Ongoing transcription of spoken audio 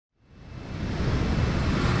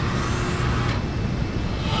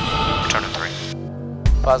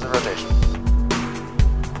positive rotation.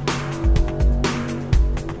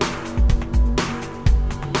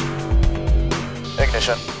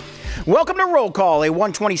 Ignition. Welcome to Roll Call, a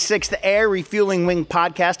 126th Air Refueling Wing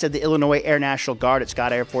podcast of the Illinois Air National Guard at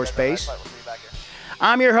Scott Air Force Base.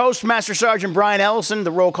 I'm your host, Master Sergeant Brian Ellison.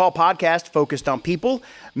 The Roll Call podcast focused on people,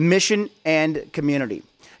 mission, and community.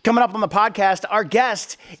 Coming up on the podcast, our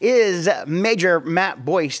guest is Major Matt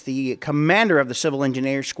Boyce, the commander of the Civil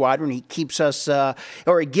Engineer Squadron. He keeps us,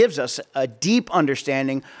 he gives us a deep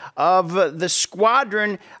understanding of the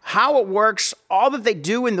squadron, how it works, all that they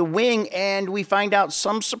do in the wing, and we find out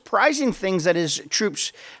some surprising things that his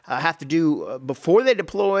troops have to do before they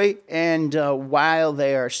deploy and while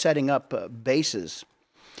they are setting up bases.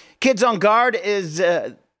 Kids on Guard is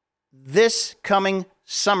this coming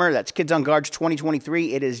summer. That's Kids on Guard's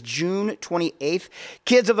 2023. It is June 28th.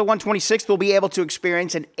 Kids of the 126th will be able to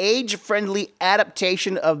experience an age-friendly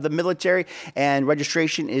adaptation of the military, and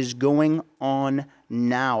registration is going on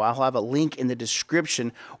now. I'll have a link in the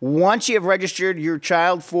description. Once you have registered your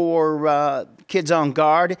child for Kids on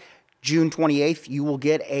Guard, June 28th, you will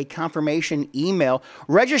get a confirmation email.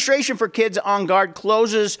 Registration for Kids on Guard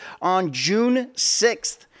closes on June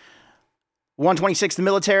 6th. 126th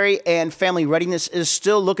Military and Family Readiness is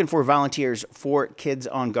still looking for volunteers for Kids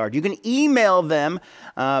on Guard. You can email them,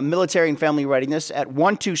 Military and Family Readiness, at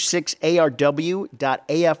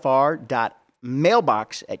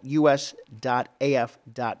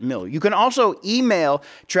 126arw.afr.mailbox@us.af.mil. You can also email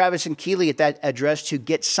Travis and Keeley at that address to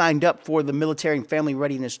get signed up for the Military and Family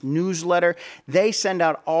Readiness newsletter. They send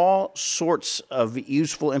out all sorts of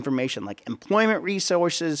useful information like employment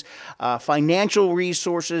resources, financial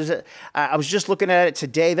resources. I was just looking at it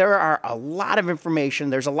today. There are a lot of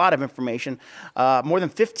information. There's a lot of information, more than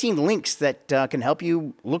 15 links that can help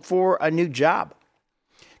you look for a new job.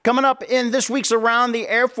 Coming up in this week's Around the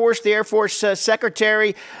Air Force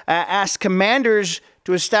Secretary asked commanders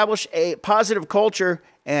to establish a positive culture,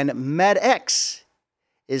 and MedX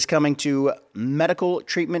is coming to medical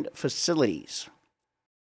treatment facilities.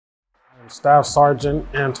 I'm Staff Sergeant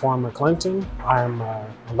Antoine McClinton. I'm an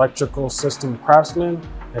electrical system craftsman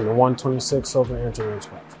in the 126th Civil Engineering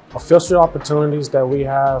Squadron. Official opportunities that we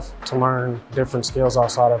have to learn different skills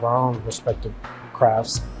outside of our own respective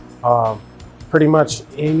crafts. Pretty much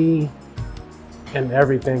any and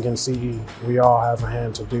everything in CE, we all have a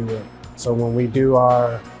hand to do it. So when we do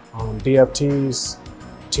our DFTs,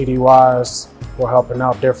 TDYs, we're helping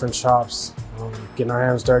out different shops, getting our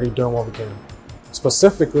hands dirty, doing what we can.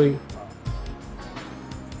 Specifically,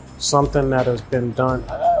 something that has been done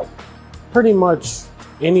pretty much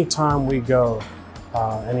anytime we go,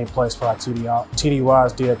 any place for our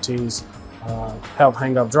TDYs, DFTs, help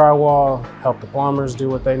hang up drywall, help the plumbers do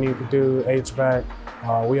what they need to do, HVAC.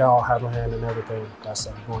 We all have a hand in everything that's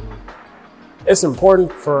going on. It's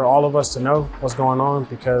important for all of us to know what's going on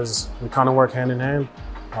because we kind of work hand in hand.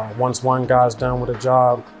 Once one guy's done with a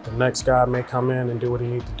job, the next guy may come in and do what he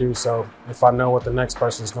needs to do. So if I know what the next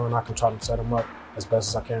person's doing, I can try to set them up as best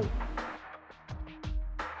as I can.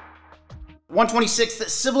 126th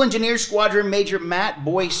Civil Engineer Squadron Major Matt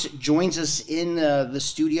Boyce joins us in the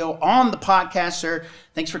studio on the podcast, sir.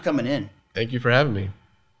 Thanks for coming in. Thank you for having me.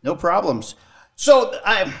 No problems. So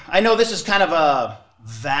I know this is kind of a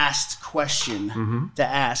vast question to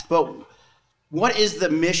ask, but what is the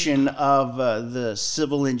mission of the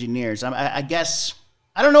civil engineers? I guess,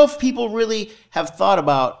 I don't know if people really have thought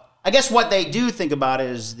about, I guess what they do think about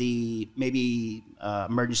is the maybe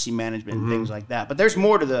emergency management and things like that. But there's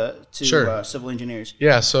more to civil engineers.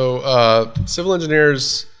 Yeah, so civil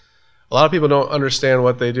engineers, a lot of people don't understand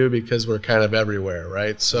what they do because we're kind of everywhere,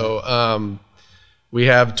 right? So we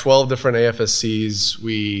have 12 different AFSCs.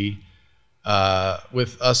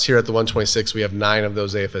 With us here at the 126, we have 9 of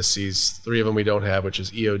those AFSCs. 3 of them we don't have, which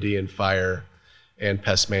is EOD and fire and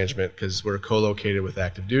pest management, because we're co-located with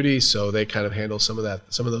active duty, so they kind of handle some of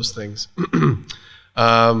those things.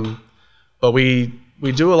 But we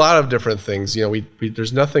do a lot of different things. You know,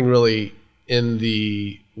 there's nothing really in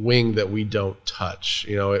the wing that we don't touch.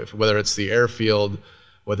 You know, whether it's the airfield,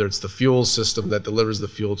 whether it's the fuel system that delivers the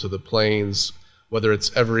fuel to the planes, whether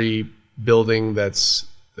it's every building that's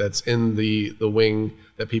in the wing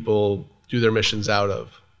that people do their missions out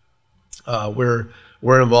of.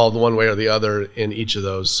 We're involved one way or the other in each of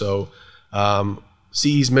those. So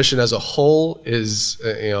CE's mission as a whole is,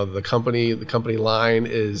 the company line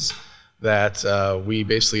is that we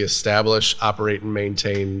basically establish, operate, and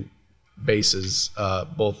maintain bases,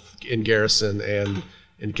 both in garrison and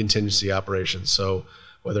in contingency operations. So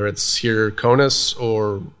whether it's here CONUS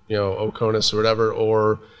or OCONUS or whatever,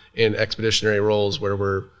 or in expeditionary roles where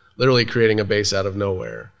we're literally creating a base out of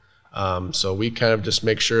nowhere. So we kind of just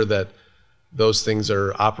make sure that those things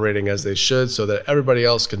are operating as they should so that everybody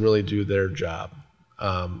else can really do their job,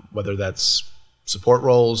 whether that's support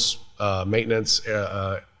roles, maintenance,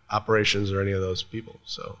 operations, or any of those people.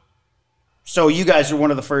 So you guys are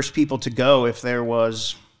one of the first people to go if there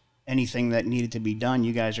was anything that needed to be done.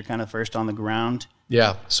 You guys are kind of first on the ground.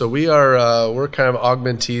 Yeah, so we're kind of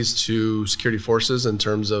augmentees to security forces in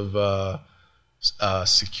terms of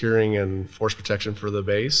securing and force protection for the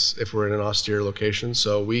base if we're in an austere location.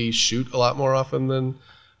 So we shoot a lot more often than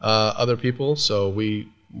other people. So we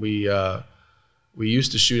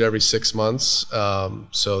used to shoot every 6 months.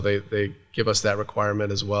 So they give us that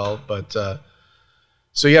requirement as well. But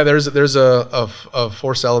so yeah, there's a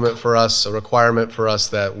force element for us, a requirement for us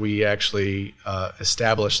that we actually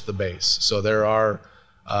establish the base. So there are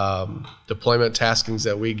deployment taskings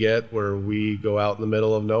that we get where we go out in the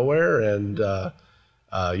middle of nowhere and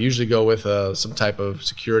usually go with some type of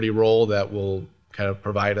security role that will kind of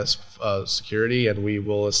provide us security, and we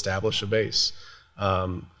will establish a base.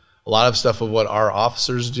 A lot of stuff of what our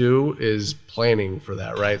officers do is planning for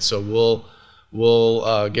that, right? So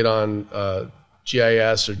we'll get on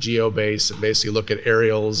GIS or GeoBase and basically look at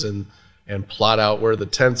aerials and plot out where the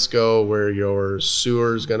tents go, where your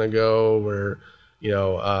sewer's going to go, where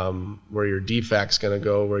where your defac's going to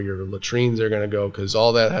go, where your latrines are going to go, because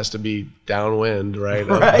all that has to be downwind, right?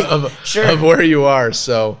 Sure. Of where you are.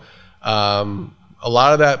 So a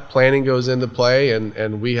lot of that planning goes into play,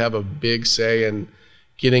 and we have a big say in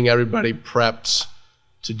getting everybody prepped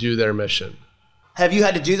to do their mission. Have you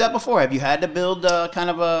had to do that before? Have you had to build kind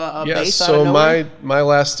of a base out of nowhere? So my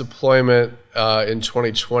last deployment in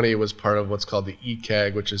 2020 was part of what's called the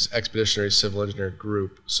ECAG, which is Expeditionary Civil Engineer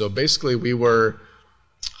Group. So basically we were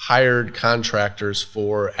hired contractors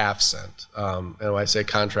for AFCENT. And when I say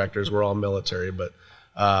contractors, we're all military, but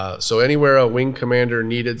so anywhere a wing commander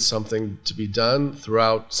needed something to be done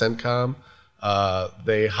throughout CENTCOM,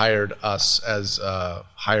 they hired us,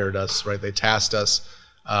 right? They tasked us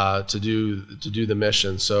to do the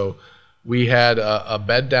mission. So we had a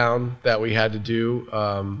bed down that we had to do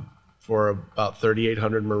for about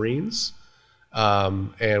 3,800 Marines,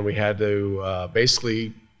 and we had to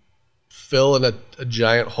basically fill in a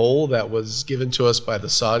giant hole that was given to us by the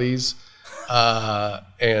Saudis,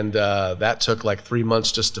 and that took like 3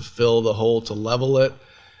 months just to fill the hole, to level it,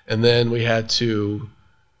 and then we had to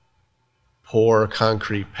pour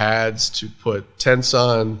concrete pads to put tents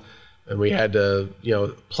on. And we had to,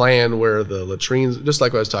 plan where the latrines, just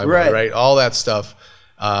like what I was talking about, right? All that stuff.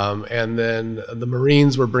 And then the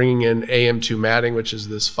Marines were bringing in AM2 matting, which is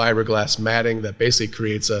this fiberglass matting that basically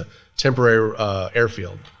creates a temporary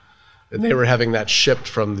airfield. And they were having that shipped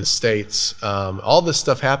from the States. All this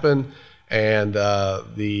stuff happened, and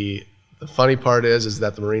the funny part is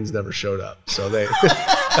that the Marines never showed up. So they,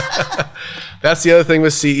 that's the other thing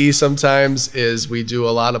with CE sometimes is we do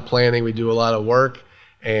a lot of planning, we do a lot of work,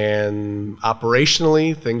 and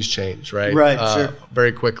operationally things change, right? Sure.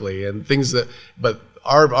 Very quickly, and but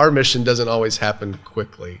our mission doesn't always happen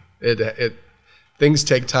quickly. Things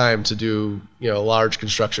take time to do, large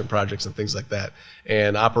construction projects and things like that,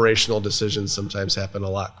 and operational decisions sometimes happen a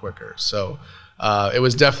lot quicker. So it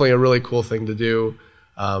was definitely a really cool thing to do.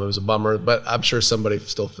 It was a bummer, but I'm sure somebody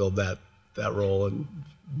still filled that role and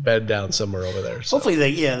bed down somewhere over there. So. Hopefully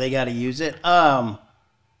they got to use it.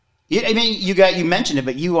 I mean, you mentioned it,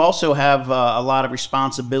 but you also have a lot of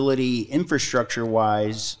responsibility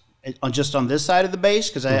infrastructure-wise just on this side of the base,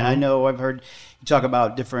 because I know I've heard you talk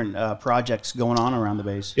about different projects going on around the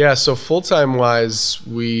base. Yeah, so full-time wise,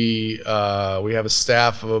 we have a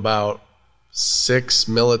staff of about 6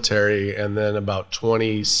 military and then about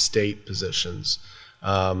 20 state positions.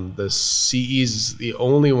 The CE is the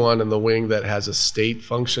only one in the wing that has a state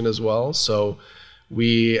function as well. So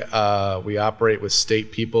we operate with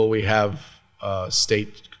state people. We have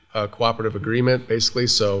state cooperative agreement, basically.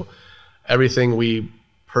 So everything we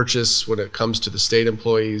purchase when it comes to the state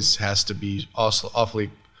employees has to be also awfully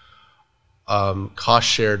cost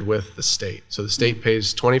shared with the state. So the state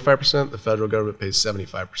pays 25%, the federal government pays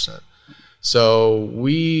 75%. So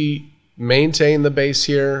we maintain the base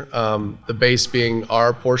here, the base being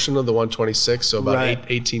our portion of the 126, so about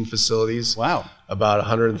 18 facilities. Wow. About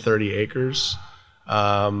 130 acres.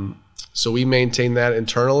 So we maintain that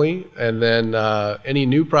internally, and then any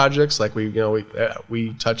new projects, like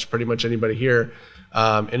we touch pretty much anybody here.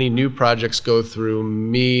 Any new projects go through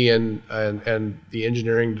me and the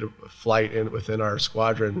engineering flight within our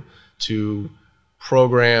squadron to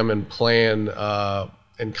program and plan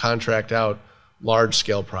and contract out large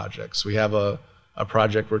scale projects. We have a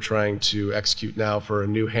project we're trying to execute now for a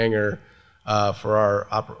new hangar for our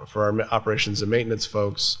operations and maintenance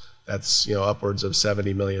folks that's upwards of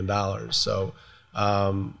 $70 million. So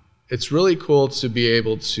it's really cool to be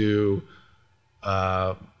able to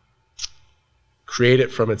create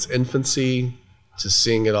it from its infancy to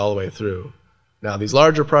seeing it all the way through. Now, these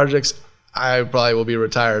larger projects, I probably will be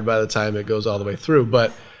retired by the time it goes all the way through,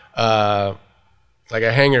 but like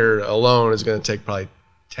a hangar alone is going to take probably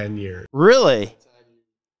 10 years. Really?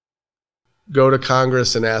 Go to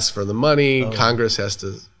Congress and ask for the money. Congress has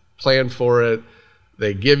to plan for it.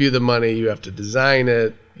 They give you the money. You have to design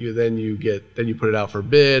it. Then you put it out for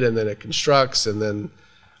bid, and then it constructs, and then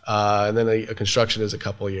a construction is a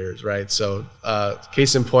couple of years, right? So,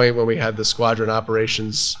 case in point, when we had the squadron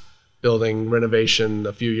operations building renovation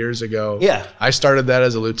a few years ago, I started that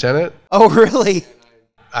as a lieutenant. Oh, really?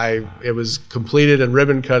 It was completed and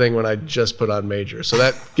ribbon cutting when I just put on major. So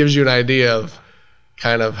that gives you an idea of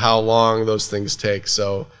kind of how long those things take.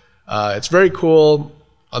 So it's very cool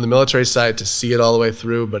on the military side to see it all the way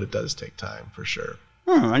through, but it does take time for sure.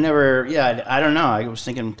 I don't know. I was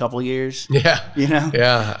thinking a couple of years. Yeah.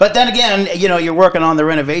 Yeah. But then again, you're working on the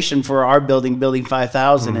renovation for our building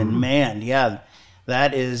 5000, and man,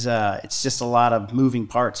 that is, it's just a lot of moving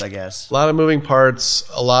parts, I guess. A lot of moving parts,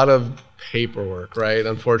 a lot of paperwork, right?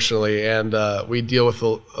 Unfortunately, and we deal with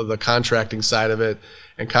the contracting side of it,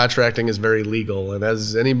 and contracting is very legal. And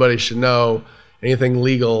as anybody should know, anything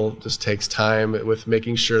legal just takes time with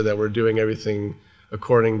making sure that we're doing everything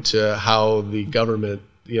according to how the government,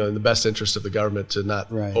 in the best interest of the government, to not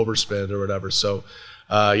overspend or whatever. So,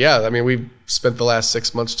 we've spent the last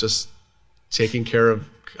 6 months just taking care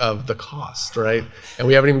of the cost, right? And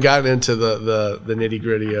we haven't even gotten into the nitty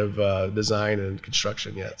gritty of design and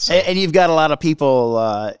construction yet. So. And you've got a lot of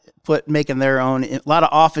people making their own, a lot of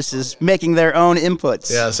offices making their own inputs.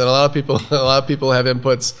 Yes, and a lot of people have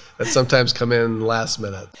inputs that sometimes come in last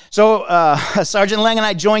minute. So Sergeant Lang and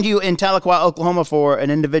I joined you in Tahlequah, Oklahoma for an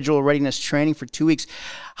individual readiness training for 2 weeks.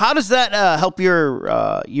 How does that help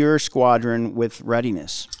your squadron with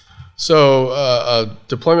readiness? So a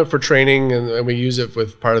deployment for training, and we use it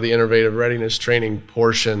with part of the innovative readiness training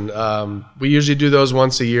portion. We usually do those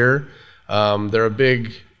once a year. They're a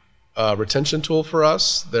big retention tool for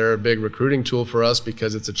us. They're a big recruiting tool for us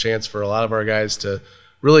because it's a chance for a lot of our guys to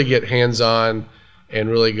really get hands-on and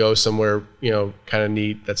really go somewhere, kind of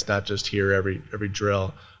neat that's not just here every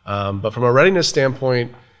drill. But from a readiness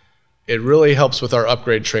standpoint, it really helps with our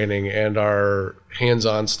upgrade training and our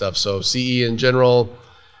hands-on stuff. So CE in general,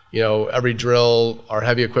 every drill, our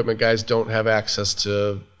heavy equipment guys don't have access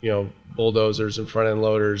to, bulldozers and front-end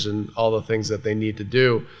loaders and all the things that they need to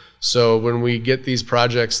do. So when we get these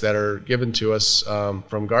projects that are given to us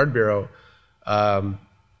from Guard Bureau,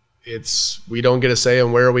 we don't get a say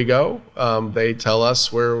in where we go. They tell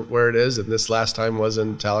us where it is, and this last time was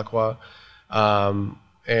in Tahlequah.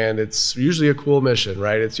 And it's usually a cool mission,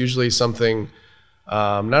 right? It's usually something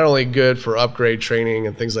not only good for upgrade training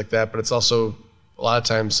and things like that, but it's also a lot of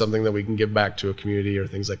times something that we can give back to a community or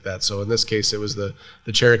things like that. So in this case, it was the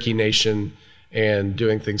Cherokee Nation and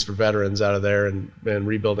doing things for veterans out of there and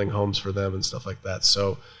rebuilding homes for them and stuff like that.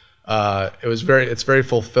 So it's very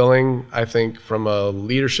fulfilling, I think, from a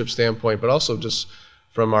leadership standpoint, but also just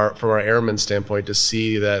from our airmen standpoint, to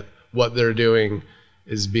see that what they're doing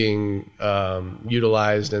is being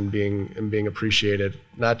utilized and being appreciated,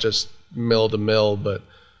 not just mill to mill, but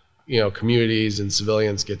communities and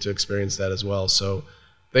civilians get to experience that as well. So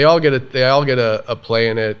they all get a play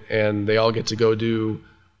in it, and they all get to go do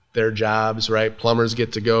their jobs, right? Plumbers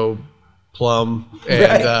get to go plumb,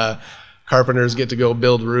 and carpenters get to go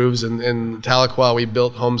build roofs. And in Tahlequah, we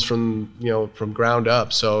built homes from ground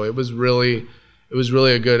up. So it was really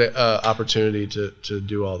a good opportunity to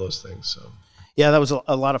do all those things. So. Yeah, that was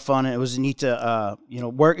a lot of fun, and it was neat to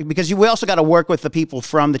work, because we also got to work with the people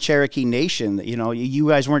from the Cherokee Nation. You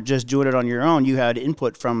guys weren't just doing it on your own; you had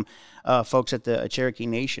input from folks at the Cherokee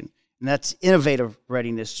Nation, and that's innovative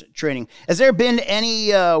readiness training. Has there been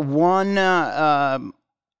any one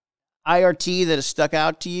IRT that has stuck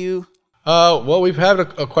out to you? Well, we've had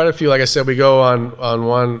quite a few. Like I said, we go on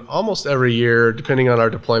one almost every year, depending on our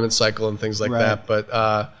deployment cycle and things like that. But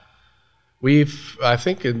I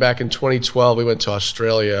think back in 2012 we went to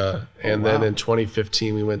Australia, and then in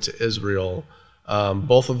 2015 we went to Israel.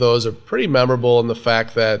 Both of those are pretty memorable in the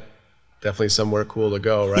fact that definitely somewhere cool to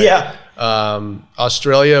go, right? Yeah.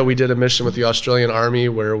 Australia, we did a mission with the Australian Army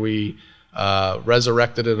where we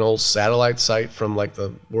resurrected an old satellite site from like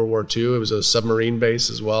the World War II. It was a submarine base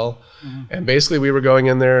as well. Mm-hmm. And basically we were going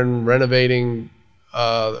in there and renovating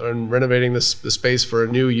the space for a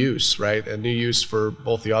new use, right? A new use for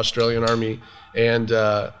both the Australian Army and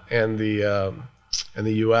the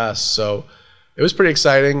U.S. So it was pretty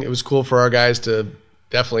exciting. It was cool for our guys to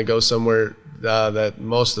definitely go somewhere that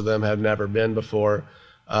most of them had never been before.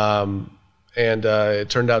 And it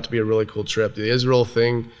turned out to be a really cool trip. The Israel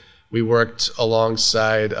thing, we worked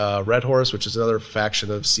alongside Red Horse, which is another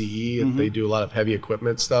faction of CE. They do a lot of heavy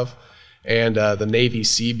equipment stuff. And the Navy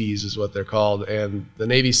Seabees is what they're called. And the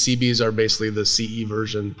Navy Seabees are basically the CE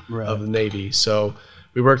version of the Navy. So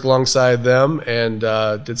we worked alongside them and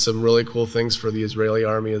did some really cool things for the Israeli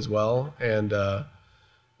army as well. And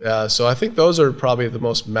so I think those are probably the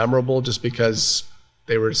most memorable just because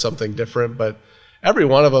they were something different. But every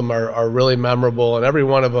one of them are really memorable. And every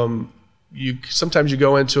one of them, sometimes you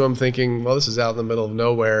go into them thinking, well, this is out in the middle of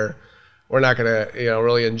nowhere. We're not going to,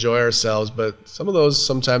 really enjoy ourselves. But some of those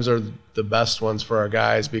sometimes are the best ones for our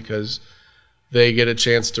guys because they get a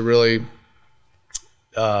chance to really,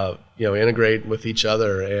 integrate with each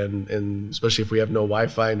other. And especially if we have no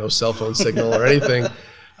Wi-Fi, no cell phone signal or anything,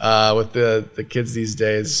 with the kids these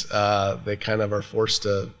days, they kind of are forced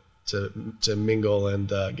to mingle and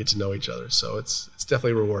get to know each other. So it's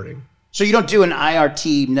definitely rewarding. So you don't do an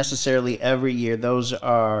IRT necessarily every year. Those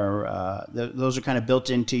are kind of built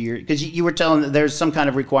into your, because you were telling that there's some kind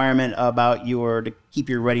of requirement about to keep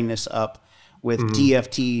your readiness up with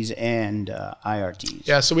DFTs and IRTs.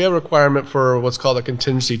 Yeah, so we have a requirement for what's called a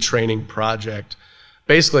contingency training project.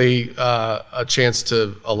 Basically, a chance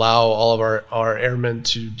to allow all of our airmen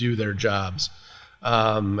to do their jobs.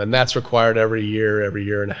 And that's required every year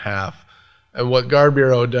and a half. And what Guard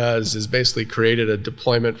Bureau does is basically created a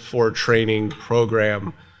deployment for training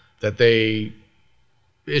program that they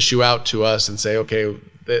issue out to us and say, okay,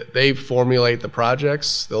 they formulate the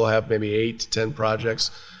projects. They'll have maybe 8 to 10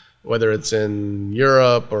 projects, whether it's in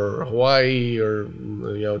Europe or Hawaii or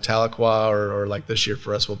Tahlequah or like this year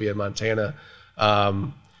for us will be in Montana.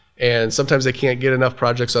 And sometimes they can't get enough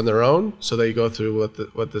projects on their own, so they go through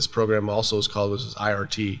what this program also is called, which is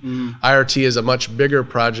IRT. IRT is a much bigger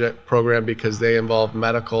program because they involve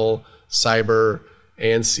medical, cyber,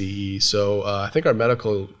 and CE. So I think our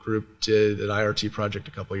medical group did an IRT project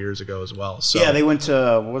a couple of years ago as well. So yeah, they went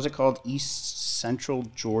to, what was it called, East Central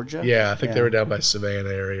Georgia? Yeah, I think they were down by Savannah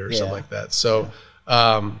area or something like that. So,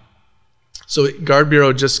 so Guard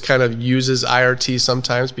Bureau just kind of uses IRT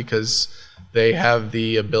sometimes because they have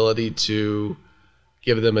the ability to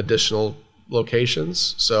give them additional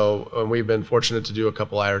locations. So we've been fortunate to do a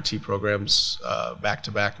couple IRT programs back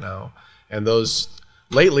to back now. And those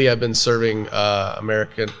lately I've been serving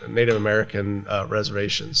Native American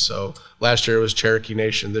reservations. So last year it was Cherokee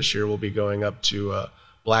Nation. This year we'll be going up to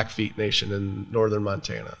Blackfeet Nation in northern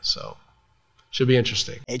Montana. So should be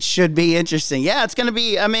interesting. It should be interesting. Yeah, it's going to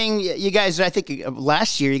be, you guys, I think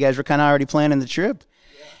last year you guys were kind of already planning the trip.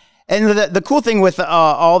 And the cool thing with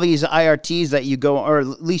all these IRTs that you go, or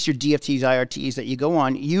at least your DFTs, IRTs that you go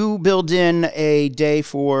on, you build in a day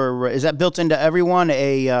for, is that built into everyone?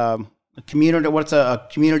 A community, what's a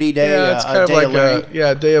community day? Yeah, it's kind of like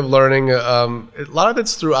a day of learning. A lot of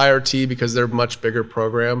it's through IRT because they're a much bigger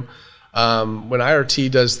program. When IRT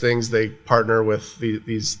does things, they partner with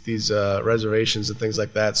these reservations and things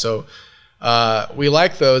like that. So we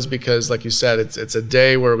like those because, like you said, it's a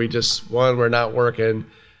day where we just, one, we're not working,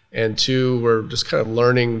 and two, we're just kind of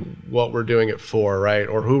learning what we're doing it for, right,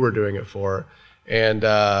 or who we're doing it for. And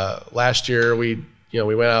last year we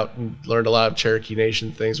went out and learned a lot of Cherokee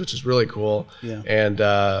Nation things, which is really cool. Yeah. And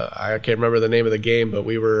I can't remember the name of the game, but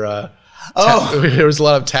we were there was a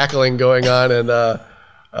lot of tackling going on, and it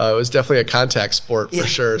was definitely a contact sport for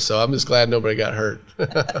sure. So I'm just glad nobody got hurt.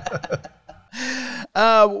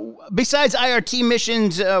 Besides IRT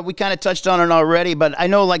missions, we kind of touched on it already, but I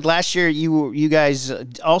know like last year you guys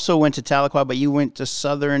also went to Tahlequah, but you went to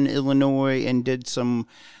Southern Illinois and did some,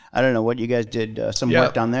 I don't know what you guys did, some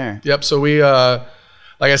work down there. Yep. So we,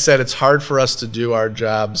 like I said, it's hard for us to do our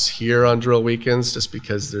jobs here on drill weekends just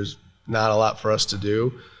because there's not a lot for us to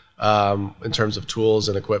do in terms of tools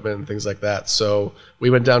and equipment and things like that. So we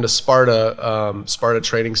went down to Sparta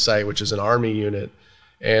Training Site, which is an Army unit.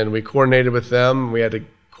 And we coordinated with them. We had to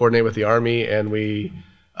coordinate with the Army, and we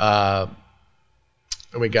got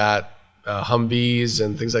Humvees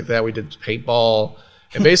and things like that. We did paintball,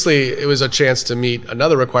 and basically it was a chance to meet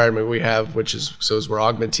another requirement we have, which is as we're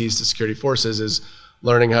augmentees to security forces, is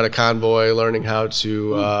learning how to convoy, learning how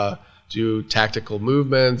to do tactical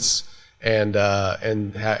movements, and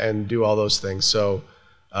do all those things. So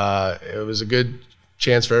it was a good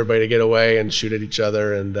chance for everybody to get away and shoot at each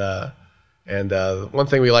other. And one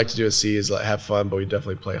thing we like to do at sea is have fun, but we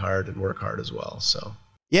definitely play hard and work hard as well. So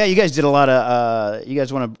yeah, you guys did a lot of. You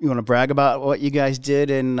guys want to brag about what you guys did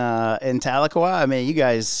in Tahlequah? I mean, you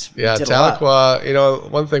guys did Tahlequah.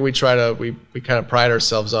 One thing we kind of pride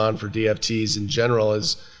ourselves on for DFTs in general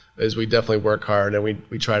is is we definitely work hard and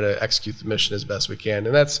we try to execute the mission as best we can.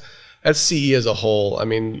 And that's CE as a whole. I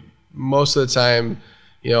mean, most of the time,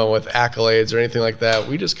 with accolades or anything like that,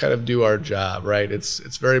 we just kind of do our job, right?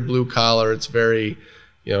 It's very blue collar. It's very,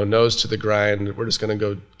 nose to the grind. We're just going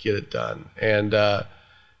to go get it done. And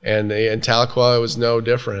in Tahlequah, it was no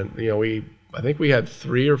different. I think we had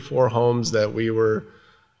 3 or 4 homes that we were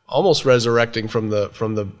almost resurrecting from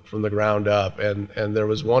the ground up, and there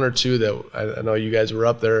was 1 or 2 that I know you guys were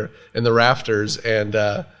up there in the rafters, and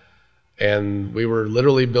we were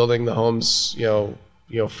literally building the homes,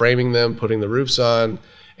 framing them, putting the roofs on,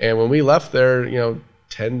 and when we left there,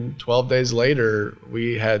 10, 12 days later,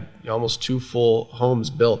 we had almost 2 full homes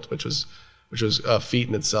built, which was a feat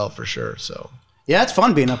in itself for sure. So. Yeah, it's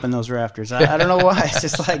fun being up in those rafters. I don't know why. It's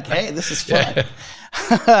just like, hey, this is fun.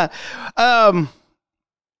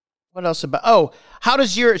 What else about? Oh, how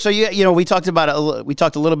does your? So we talked about we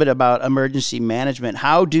talked a little bit about emergency management.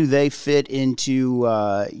 How do they fit into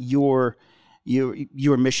your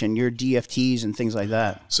mission, your DFTs and things like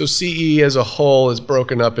that? So CE as a whole is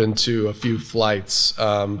broken up into a few flights,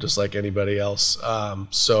 just like anybody else.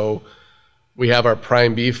 So we have our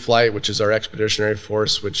Prime B flight, which is our expeditionary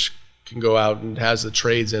force, which can go out and has the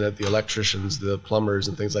trades in it, the electricians, the plumbers,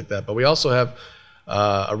 and things like that. But we also have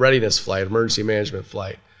a readiness flight, emergency management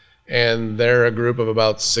flight. And they're a group of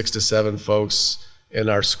about 6 to 7 folks in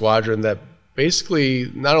our squadron that basically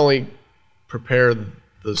not only prepare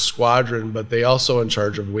the squadron, but they also in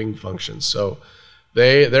charge of wing functions. So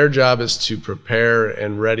their job is to prepare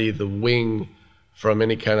and ready the wing from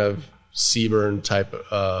any kind of CBRN type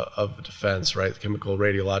of defense, right? Chemical,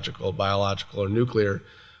 radiological, biological, or nuclear.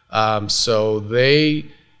 So they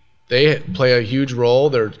play a huge role.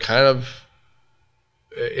 They're kind of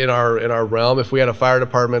in our realm. If we had a fire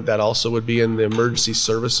department, that also would be in the emergency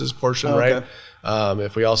services portion, right?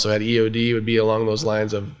 If we also had EOD, it would be along those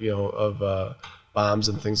lines of bombs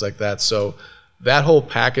and things like that. So that whole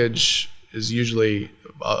package is usually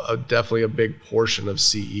definitely a big portion of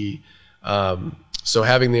CE. So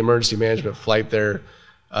having the emergency management flight there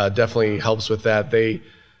definitely helps with that. They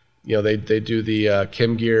do the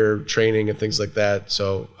chem gear training and things like that.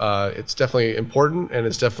 So it's definitely important, and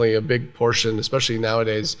it's definitely a big portion, especially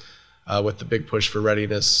nowadays with the big push for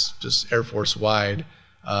readiness, just Air Force wide.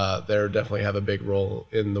 They definitely have a big role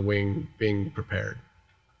in the wing being prepared.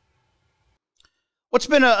 What's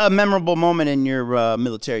been a memorable moment in your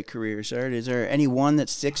military career, sir? Is there any one that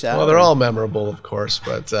sticks out? Well, they're all memorable, of course,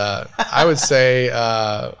 but I would say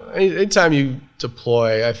anytime you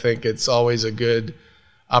deploy, I think it's always a good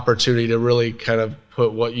opportunity to really kind of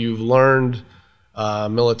put what you've learned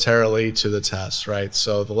militarily to the test, right?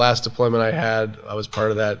 So the last deployment I had, I was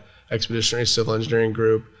part of that expeditionary civil engineering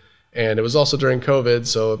group, and it was also during COVID,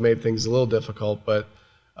 so it made things a little difficult, but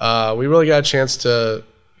we really got a chance to,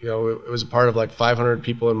 it was a part of like 500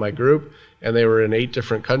 people in my group, and they were in 8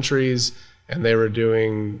 different countries, and they were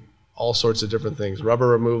doing all sorts of different things. Rubber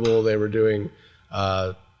removal, they were doing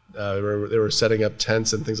they were setting up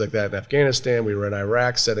tents and things like that in Afghanistan. We were in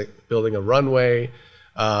Iraq building a runway.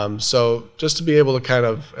 So just to be able to kind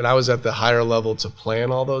of, and I was at the higher level to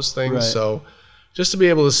plan all those things. Right. So just to be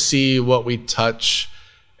able to see what we touch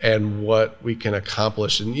and what we can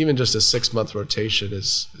accomplish, and even just a 6-month rotation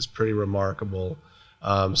is pretty remarkable.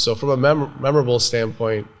 So from a memorable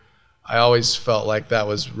standpoint, I always felt like that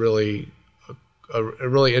was really a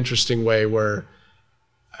really interesting way where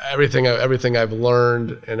everything I've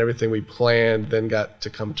learned and everything we planned then got to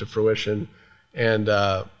come to fruition, and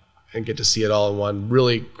get to see it all in one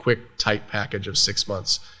really quick, tight package of 6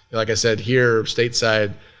 months. Like I said, here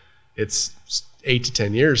stateside, it's 8 to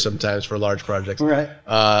 10 years sometimes for large projects. Right.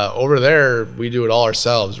 Over there, we do it all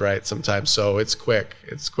ourselves, right? Sometimes, so it's quick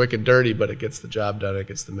and dirty, but it gets the job done. It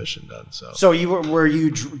gets the mission done. So were you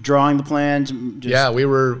drawing the plans? Yeah, we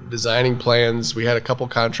were designing plans. We had a couple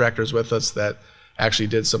contractors with us that actually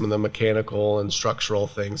did some of the mechanical and structural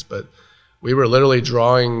things, but we were literally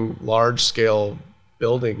drawing large scale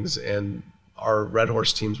buildings, and our Red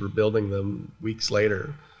Horse teams were building them weeks later.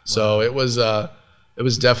 Wow. So it was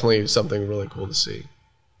definitely something really cool to see.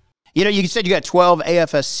 You said you got 12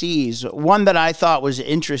 AFSCs. One that I thought was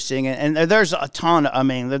interesting, and there's a ton. I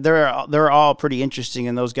mean, they're all pretty interesting,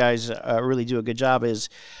 and those guys really do a good job. Is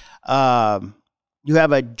you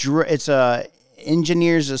have it's a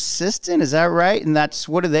engineer's assistant, is that right? And that's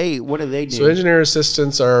what do they do? So engineer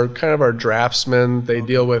assistants are kind of our draftsmen. They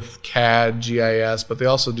deal with CAD, GIS, but they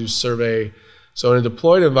also do survey. So in a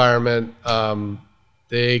deployed environment,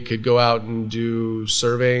 they could go out and do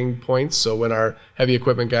surveying points. So when our heavy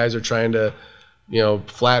equipment guys are trying to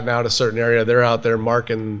flatten out a certain area, they're out there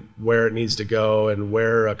marking where it needs to go and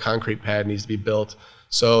where a concrete pad needs to be built.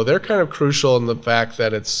 So they're kind of crucial in the fact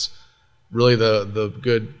that it's really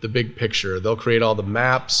the big picture. They'll create all the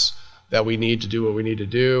maps that we need to do what we need to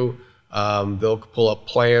do. They'll pull up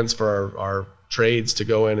plans for our trades to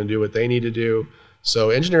go in and do what they need to do. So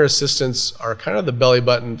engineer assistants are kind of the belly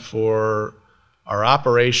button for our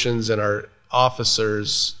operations and our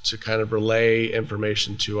officers to kind of relay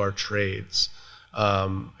information to our trades,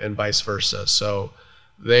 and vice versa. So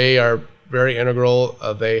they are very integral.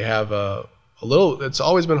 They have it's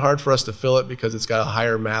always been hard for us to fill it because it's got a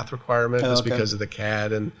higher math requirement just because of the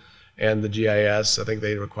CAD and the GIS. I think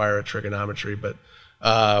they require a trigonometry, but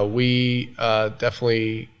we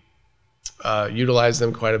definitely utilize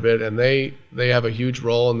them quite a bit, and they have a huge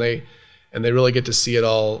role, and they really get to see it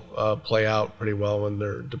all play out pretty well when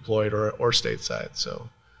they're deployed or stateside. So,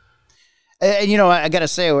 and I got to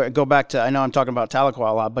say, go back to, I know I'm talking about Tahlequah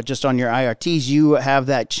a lot, but just on your IRTs, you have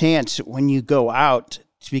that chance when you go out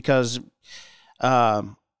because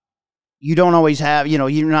you don't always have,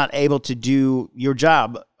 you're not able to do your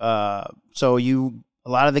job. So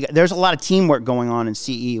there's a lot of teamwork going on in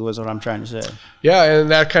CE was what I'm trying to say. Yeah, and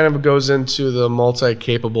that kind of goes into the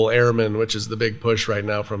multi-capable airman, which is the big push right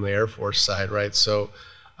now from the Air Force side, right? So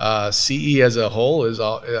CE as a whole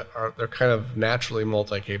they're kind of naturally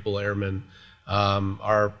multi-capable airmen.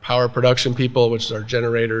 Our power production people, which is our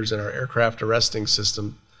generators and our aircraft arresting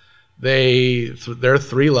system, they're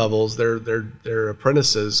 3 levels. Their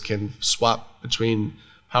apprentices can swap between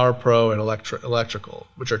Power Pro and electrical,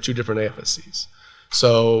 which are 2 different AFSCs.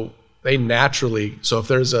 So they naturally, if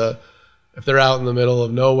they're out in the middle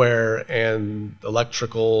of nowhere and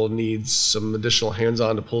electrical needs some additional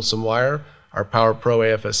hands-on to pull some wire, our Power Pro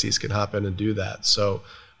AFSCs can hop in and do that. So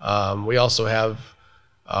we also have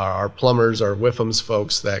our plumbers, our WIFMs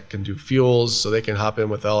folks that can do fuels, so they can hop in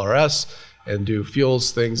with LRS and do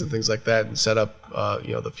fuels things and things like that and set up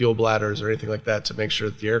the fuel bladders or anything like that to make sure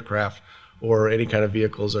that the aircraft or any kind of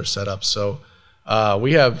vehicles are set up. So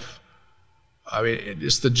we have,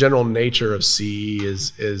 just the general nature of CE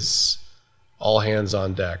is all hands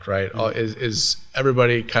on deck, right? Mm-hmm. Is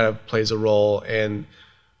everybody kind of plays a role, and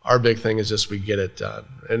our big thing is just we get it done.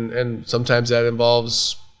 And sometimes that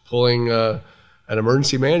involves pulling an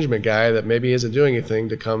emergency management guy that maybe isn't doing anything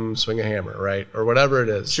to come swing a hammer, right? Or whatever it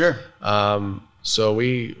is. Sure. So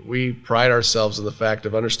we pride ourselves in the fact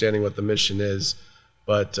of understanding what the mission is,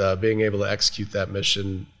 but being able to execute that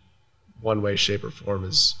mission one way, shape, or form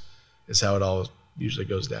is how it all usually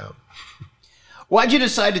goes down. Why'd you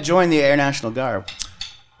decide to join the Air National Guard?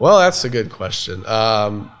 Well, that's a good question.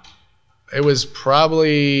 It was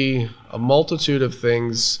probably a multitude of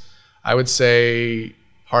things. I would say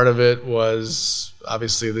part of it was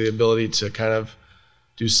obviously the ability to kind of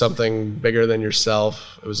do something bigger than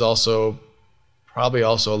yourself. It was probably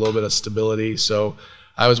also a little bit of stability. So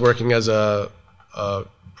I was working as a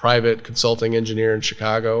private consulting engineer in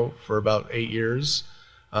Chicago for about 8 years.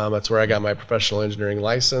 That's where I got my professional engineering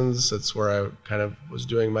license. That's where I kind of was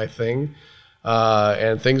doing my thing.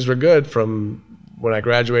 And things were good from when I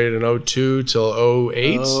graduated in 2002 till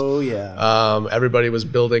 2008. Oh, yeah. Everybody was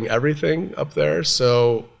building everything up there.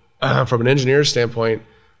 So from an engineer standpoint,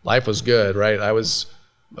 life was good, right? I was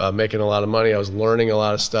making a lot of money. I was learning a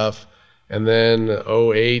lot of stuff. And then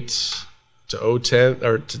 2008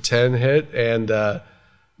 to 10 hit, and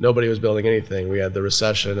nobody was building anything. We had the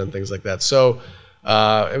recession and things like that. So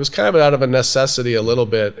it was kind of out of a necessity a little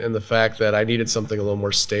bit in the fact that I needed something a little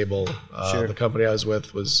more stable. Sure. The company I was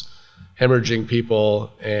with was hemorrhaging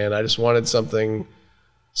people, and I just wanted something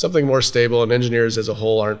more stable. And engineers as a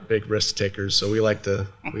whole aren't big risk takers, so we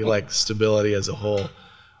like stability as a whole.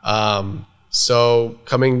 So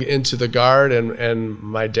coming into the Guard, and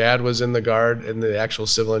my dad was in the Guard in the actual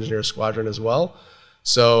civil engineer squadron as well.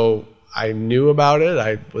 So I knew about it,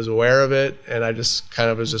 I was aware of it, and I just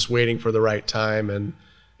kind of was just waiting for the right time.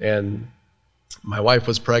 And my wife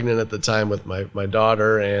was pregnant at the time with my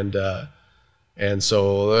daughter, and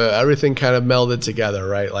so everything kind of melded together,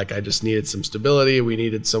 right? Like I just needed some stability. We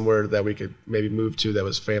needed somewhere that we could maybe move to that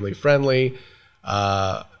was family friendly,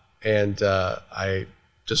 and I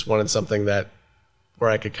just wanted something where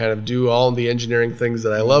I could kind of do all the engineering things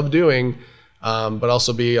that I love doing, but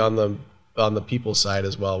also be on the people side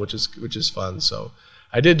as well, which is fun. So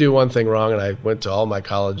I did do one thing wrong, and I went to all my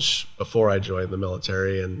college before I joined the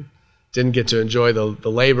military and didn't get to enjoy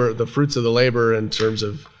the fruits of the labor in terms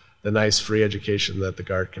of the nice free education that the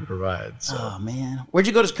Guard can provide. So, oh man, where'd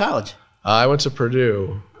you go to college? I went to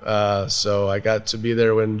Purdue, so I got to be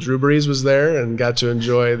there when Drew Brees was there, and got to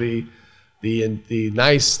enjoy the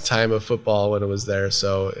nice time of football when it was there.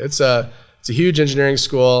 So it's it's a huge engineering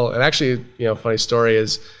school. And actually, funny story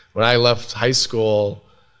is when I left high school,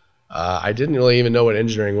 I didn't really even know what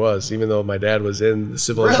engineering was, even though my dad was in the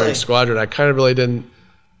civil engineering squadron. I kind of really didn't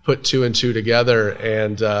put two and two together.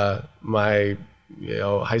 And my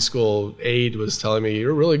high school aide was telling me,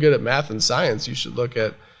 you're really good at math and science. You should look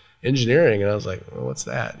at engineering. And I was like, well, what's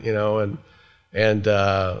that? And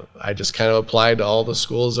I just kind of applied to all the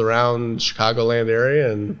schools around Chicagoland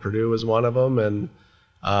area, and Purdue was one of them. And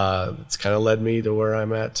it's kind of led me to where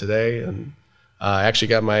I'm at today. And I actually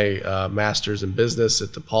got my master's in business at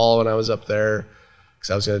DePaul when I was up there, because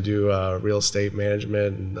I was going to do real estate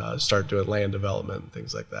management and start doing land development and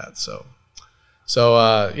things like that. So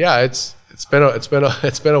yeah, it's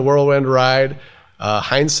been a whirlwind ride.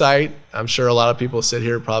 Hindsight, I'm sure a lot of people sit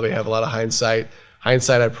here probably have a lot of hindsight. I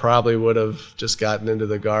probably would have just gotten into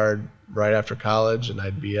the Guard right after college, and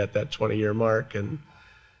I'd be at that 20-year mark, and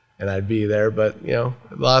I'd be there. But a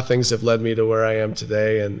lot of things have led me to where I am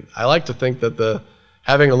today, and I like to think that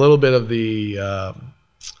having a little bit of the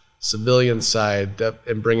civilian side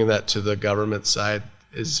and bringing that to the government side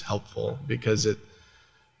is helpful, because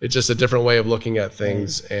it's just a different way of looking at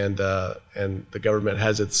things, and the government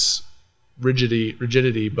has its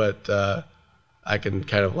rigidity, but I can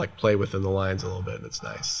kind of like play within the lines a little bit, and it's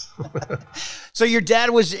nice. So your dad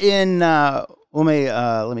was in, let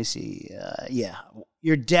me see. Yeah.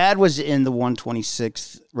 Your dad was in the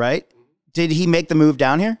 126th, right? Did he make the move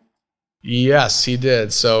down here? Yes, he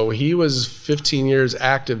did. So he was 15 years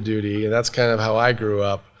active duty, and that's kind of how I grew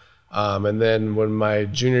up. And then when my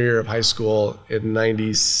junior year of high school in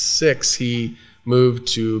 96, he moved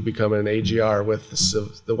to become an AGR with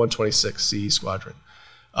the 126C Squadron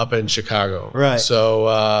up in Chicago. Right.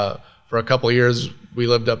 So for a couple of years, we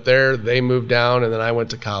lived up there. They moved down, and then I went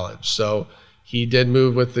to college. So he did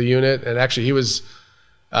move with the unit, and actually he was.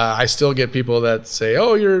 I still get people that say,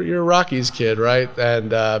 "Oh, you're Rocky's kid, right?"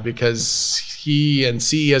 And because he and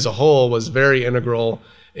CE as a whole was very integral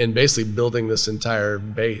in basically building this entire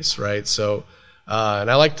base, right? So, and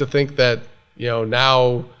I like to think that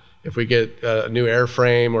now if we get a new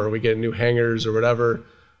airframe or we get new hangars or whatever,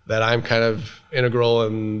 that I'm kind of integral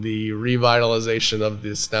in the revitalization of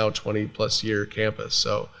this now 20+ year campus.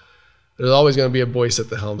 So there's always going to be a voice at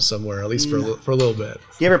the helm somewhere, at least for a little bit.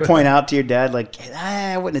 You ever point out to your dad, like,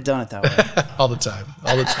 I wouldn't have done it that way? All the time.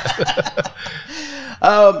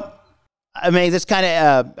 I mean, this kind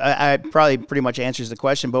of, I probably pretty much answers the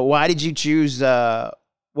question, but why did you choose,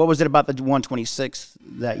 what was it about the 126th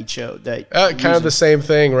that you chose? Kind of the same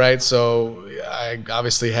thing, right? So I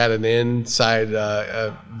obviously had an inside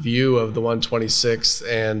view of the 126th,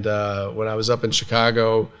 and when I was up in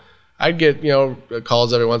Chicago, I'd get,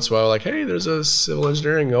 calls every once in a while like, hey, there's a civil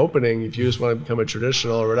engineering opening if you just want to become a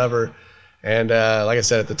traditional or whatever. And like I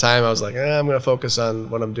said, at the time, I was like, I'm going to focus on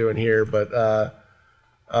what I'm doing here. But the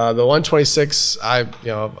 126,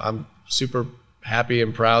 I'm super happy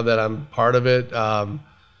and proud that I'm part of it.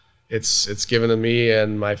 It's given me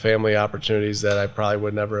and my family opportunities that I probably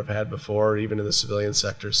would never have had before, even in the civilian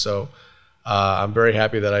sector. So I'm very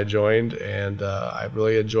happy that I joined, and I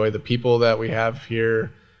really enjoy the people that we have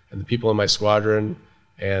here and the people in my squadron,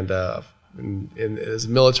 and as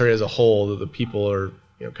military as a whole, the people are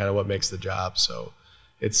kind of what makes the job. So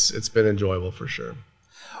it's been enjoyable for sure.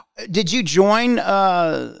 Did you join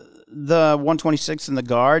the 126th in the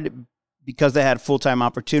Guard because they had full-time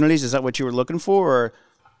opportunities? Is that what you were looking for? Or?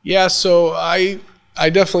 Yeah, so I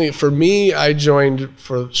definitely, for me, I joined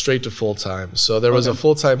straight to full-time. So there was a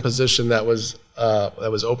full-time position that was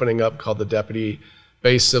opening up called the Deputy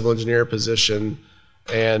Base Civil Engineer position.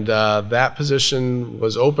 And that position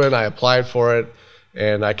was open. I applied for it,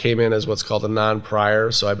 and I came in as what's called a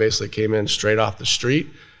non-prior. So I basically came in straight off the street,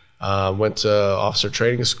 went to officer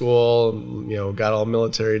training school, got all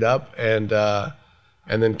militaried up, and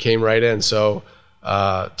then came right in. So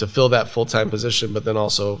to fill that full-time position, but then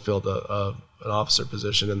also filled an officer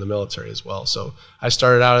position in the military as well. So I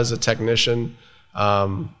started out as a technician,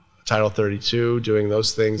 Title 32, doing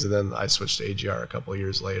those things, and then I switched to AGR a couple of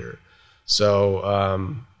years later.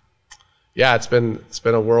 So yeah, it's been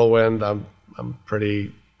a whirlwind. I'm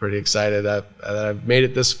pretty excited that I've made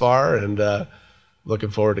it this far, and looking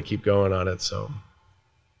forward to keep going on it. So,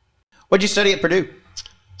 what'd you study at Purdue?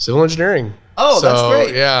 Civil engineering. Oh, that's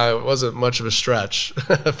great. Yeah, it wasn't much of a stretch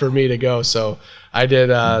for me to go. So I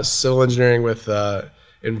did civil engineering with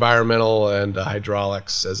environmental and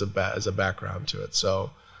hydraulics as a background to it.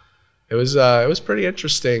 So it was pretty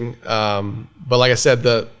interesting. But like I said,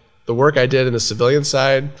 the work I did in the civilian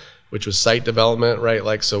side, which was site development, right?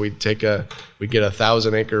 Like, so we'd get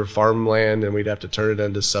 1,000-acre farmland and we'd have to turn it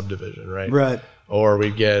into subdivision, right? Right. or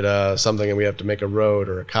we get something and we have to make a road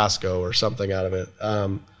or a Costco or something out of it.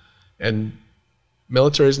 And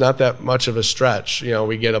military is not that much of a stretch. You know,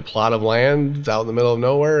 we get a plot of land out in the middle of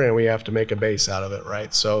nowhere and we have to make a base out of it,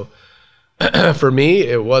 right? So for me,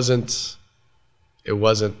 it wasn't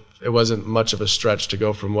much of a stretch to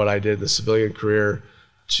go from what I did in the civilian career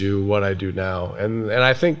to what I do now. And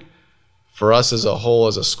I think for us as a whole,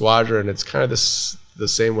 as a squadron, it's kind of the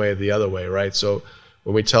same way the other way, right? So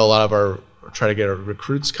when we tell a lot of try to get our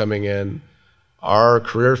recruits coming in, our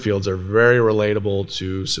career fields are very relatable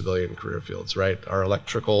to civilian career fields, right? Our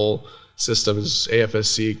electrical systems,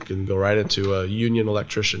 AFSC, can go right into a union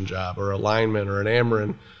electrician job or a lineman or an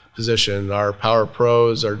AMRIN position. Our power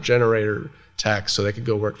pros are generator techs, so they can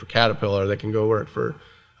go work for Caterpillar. They can go work for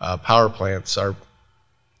power plants. Our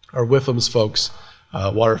WIFMS folks,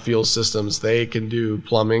 water fuel systems, they can do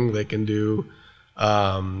plumbing. They can do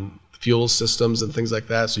fuel systems and things like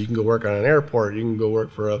that. So you can go work on an airport. You can go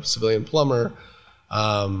work for a civilian plumber.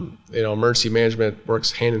 Emergency management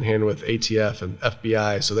works hand in hand with ATF and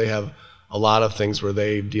FBI. So they have a lot of things where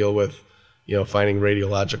they deal with, finding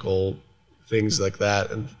radiological things like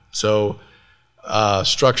that. And so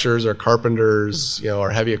structures or carpenters, our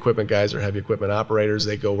heavy equipment guys are heavy equipment operators.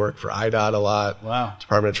 They go work for IDOT a lot. Wow.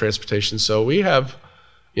 Department of Transportation. So we have,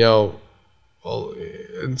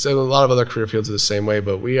 and so a lot of other career fields are the same way,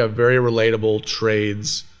 but we have very relatable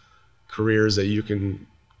trades, careers that you can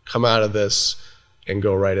come out of this and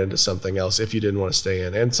go right into something else if you didn't want to stay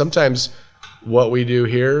in. And sometimes what we do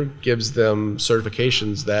here gives them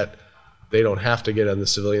certifications that they don't have to get on the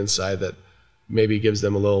civilian side, that maybe gives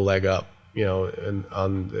them a little leg up, and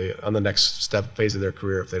on the next phase of their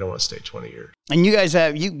career if they don't want to stay 20 years. And you guys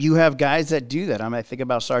have you have guys that do that. I think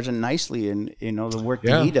about Sergeant Nicely and the work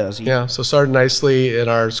that he does. So Sergeant Nicely in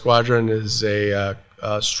our squadron is a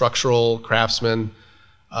structural craftsman,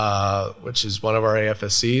 which is one of our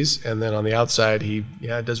AFSCs, and then on the outside he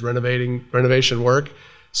does renovation work.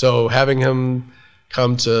 So having him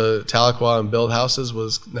come to Tahlequah and build houses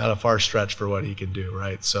was not a far stretch for what he can do,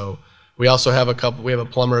 right? So we also have we have a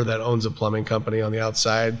plumber that owns a plumbing company on the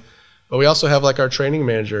outside, but we also have our training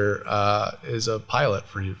manager is a pilot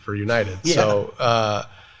for United. Yeah. So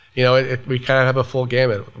we kind of have a full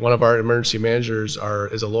gamut. One of our emergency managers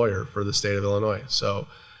is a lawyer for the state of Illinois. So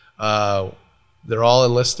they're all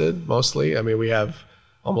enlisted mostly. We have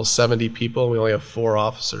almost 70 people. We only have 4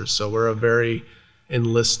 officers, so we're a very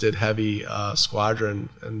enlisted heavy squadron,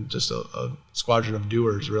 and just a squadron of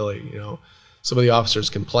doers, really. Some of the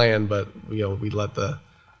officers can plan, but we let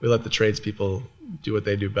the tradespeople do what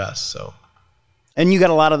they do best. So, and you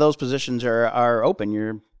got a lot of those positions are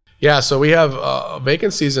open. So we have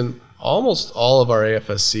vacancies in almost all of our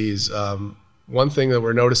AFSCs. One thing that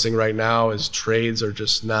we're noticing right now is trades are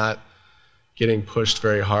just not getting pushed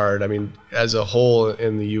very hard. As a whole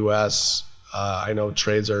in the U.S., I know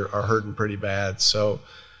trades are hurting pretty bad. So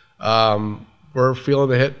we're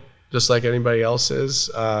feeling the hit just like anybody else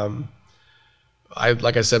is.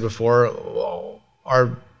 Like I said before,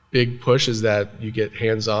 our big push is that you get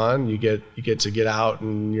hands-on, you get to get out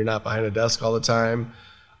and you're not behind a desk all the time.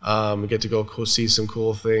 You get to go see some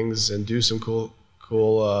cool things and do some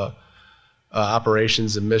cool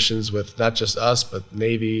operations and missions with not just us, but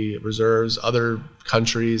Navy, reserves, other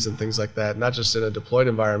countries and things like that. Not just in a deployed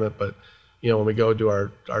environment, but when we go do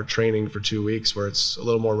our training for 2 weeks where it's a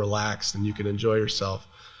little more relaxed and you can enjoy yourself.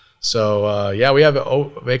 So we have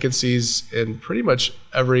vacancies in pretty much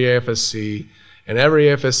every AFSC, and every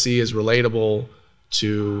AFSC is relatable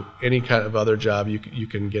to any kind of other job you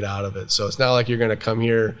can get out of it. So it's not like you're going to come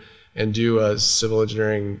here and do a civil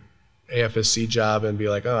engineering AFSC job and be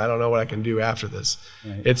like, oh, I don't know what I can do after this.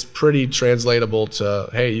 Right. It's pretty translatable to,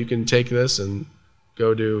 hey, you can take this and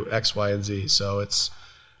go do X, Y, and Z. So it's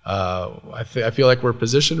I feel like we're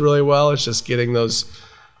positioned really well. It's just getting those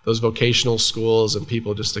vocational schools and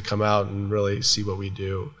people just to come out and really see what we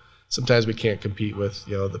do. Sometimes we can't compete with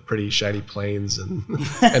the pretty shiny planes and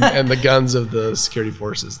and the guns of the security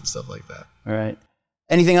forces and stuff like that. All right.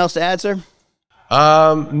 Anything else to add, sir?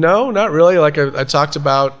 No, not really. Like I talked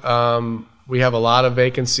about, we have a lot of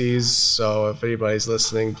vacancies. So if anybody's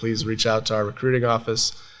listening, please reach out to our recruiting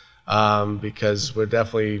office, because we're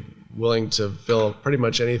definitely willing to fill pretty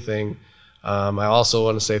much anything. I also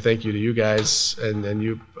want to say thank you to you guys and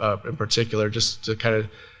you in particular, just to kind of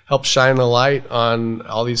help shine a light on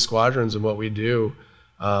all these squadrons and what we do.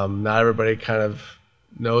 Not everybody kind of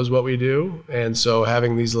knows what we do, and so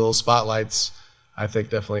having these little spotlights, I think,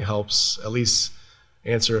 definitely helps at least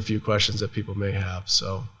answer a few questions that people may have.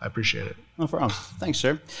 So I appreciate it. No problem. Thanks,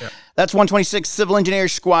 sir. Yeah. That's 126 Civil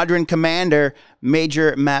Engineers Squadron Commander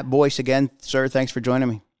Major Matt Boyce again. Sir, thanks for joining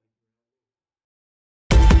me.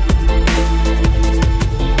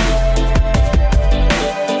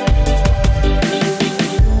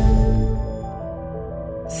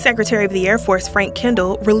 Secretary of the Air Force Frank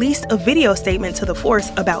Kendall released a video statement to the force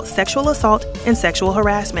about sexual assault and sexual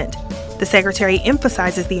harassment. The Secretary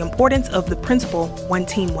emphasizes the importance of the principle, one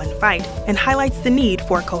team, one fight, and highlights the need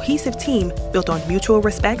for a cohesive team built on mutual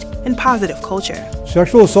respect and positive culture.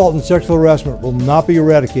 Sexual assault and sexual harassment will not be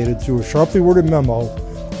eradicated through a sharply worded memo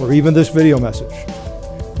or even this video message.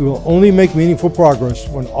 We will only make meaningful progress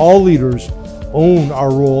when all leaders own our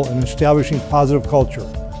role in establishing positive culture,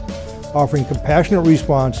 offering compassionate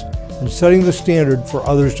response, and setting the standard for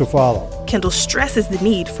others to follow. Kendall stresses the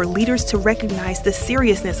need for leaders to recognize the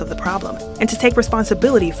seriousness of the problem and to take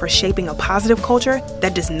responsibility for shaping a positive culture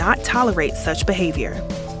that does not tolerate such behavior.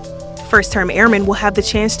 First-term airmen will have the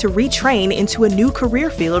chance to retrain into a new career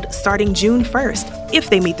field starting June 1st if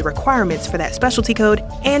they meet the requirements for that specialty code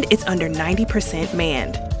and it's under 90%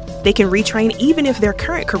 manned. They can retrain even if their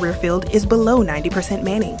current career field is below 90%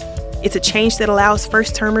 manning. It's a change that allows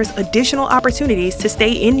first-termers additional opportunities to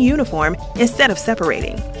stay in uniform instead of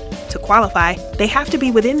separating. To qualify, they have to be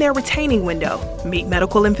within their retaining window, meet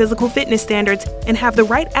medical and physical fitness standards, and have the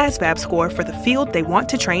right ASVAB score for the field they want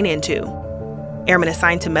to train into. Airmen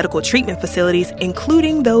assigned to medical treatment facilities,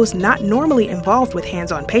 including those not normally involved with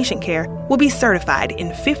hands-on patient care, will be certified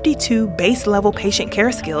in 52 base-level patient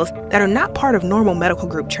care skills that are not part of normal medical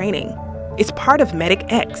group training. It's part of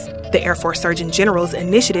MEDIC-X, the Air Force Surgeon General's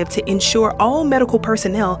initiative to ensure all medical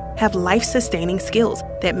personnel have life-sustaining skills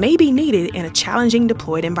that may be needed in a challenging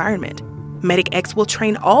deployed environment. MEDIC-X will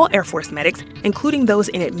train all Air Force medics, including those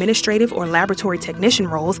in administrative or laboratory technician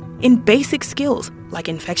roles, in basic skills like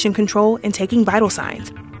infection control and taking vital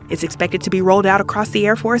signs. It's expected to be rolled out across the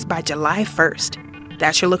Air Force by July 1st.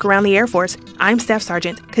 That's your look around the Air Force. I'm Staff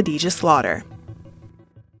Sergeant Khadijah Slaughter.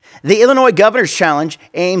 The Illinois Governor's Challenge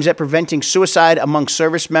aims at preventing suicide among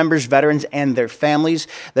service members, veterans, and their families.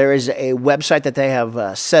 There is a website that they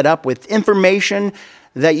have set up with information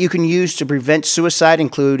that you can use to prevent suicide,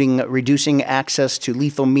 including reducing access to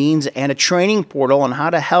lethal means, and a training portal on how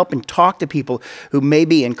to help and talk to people who may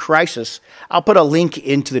be in crisis. I'll put a link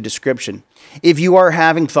into the description. If you are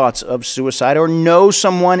having thoughts of suicide or know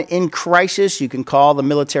someone in crisis, you can call the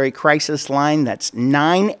military crisis line. That's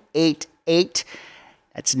 988.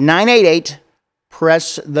 That's 988.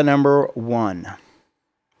 Press the number 1.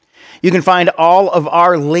 You can find all of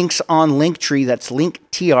our links on Linktree. That's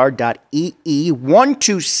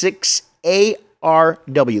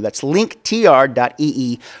linktr.ee126ARW. That's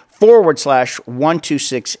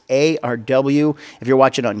linktr.ee/126ARW. If you're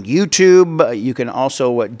watching on YouTube, you can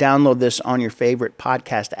also download this on your favorite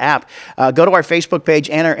podcast app. Go to our Facebook page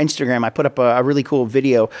and our Instagram. I put up a really cool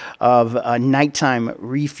video of a nighttime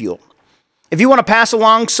refuel. If you want to pass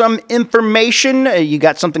along some information, you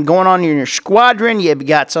got something going on in your squadron, you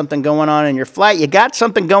got something going on in your flight, you got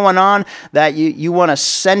something going on that you want to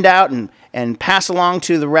send out and pass along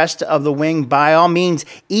to the rest of the wing, by all means,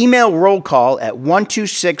 email roll call at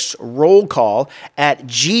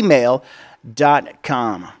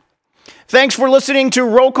 126rollcall@gmail.com. Thanks for listening to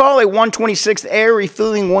Roll Call, a 126th Air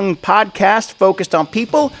Refueling Wing podcast focused on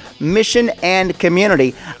people, mission, and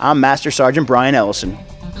community. I'm Master Sergeant Brian Ellison.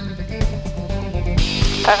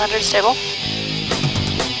 500 stable.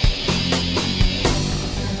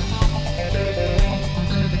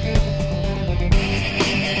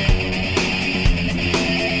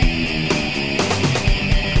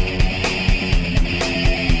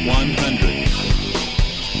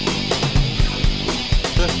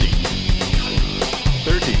 $50,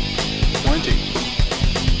 $30, $20,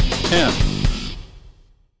 $10.